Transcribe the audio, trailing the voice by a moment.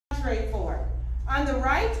entree fork. On the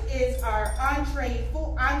right is our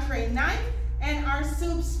entree knife and our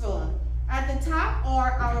soup spoon. At the top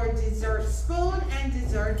are our dessert spoon and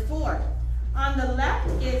dessert fork. On the left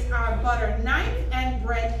is our butter knife and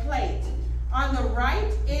bread plate. On the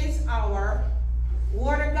right is our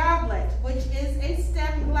water goblet, which is a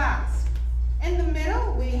stem glass. In the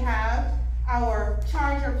middle, we have our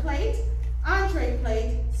charger plate, entree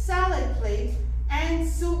plate, salad plate, and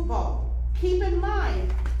soup bowl. Keep in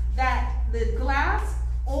mind that the glass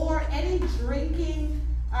or any drinking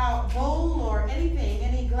bowl or anything,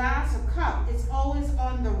 any glass or cup, is always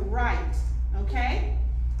on the right, okay?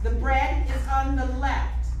 The bread is on the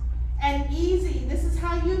left. And easy, this is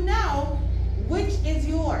how you know which is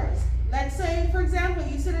yours. Let's say, for example,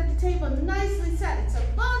 you sit at the table nicely set. It's a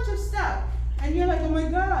bunch of stuff. And you're like, oh my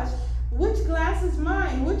gosh, which glass is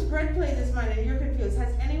mine? Which bread plate is mine? And you're confused.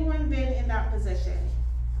 Has anyone been in that position?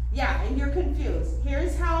 Yeah, and you're confused.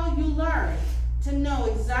 Here's how you learn to know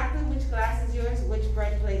exactly which glass is yours, which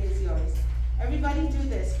bread plate is yours. Everybody do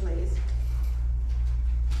this, please.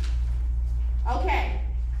 Okay,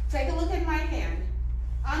 take a look at my hand.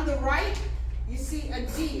 On the right, you see a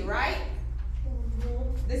D, right?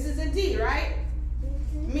 This is a D, right?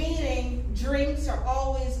 Meaning drinks are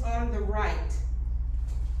always on the right.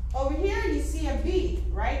 Over here, you see a B,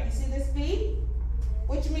 right? You see this B?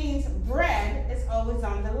 Which means bread is always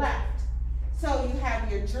on the left. So you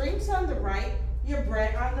have your drinks on the right, your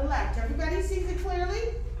bread on the left. Everybody sees it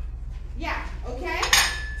clearly? Yeah, okay?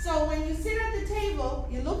 So when you sit at the table,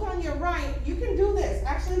 you look on your right, you can do this.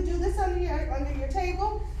 Actually do this under your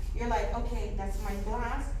table. You're like, okay, that's my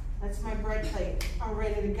glass, that's my bread plate. I'm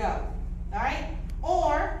ready to go, all right?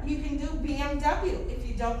 Or you can do BMW if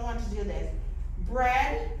you don't want to do this.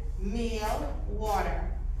 Bread, meal, water.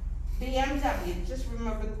 BMW, just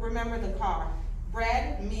remember the car.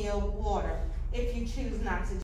 Bread, meal, water. If you choose not to do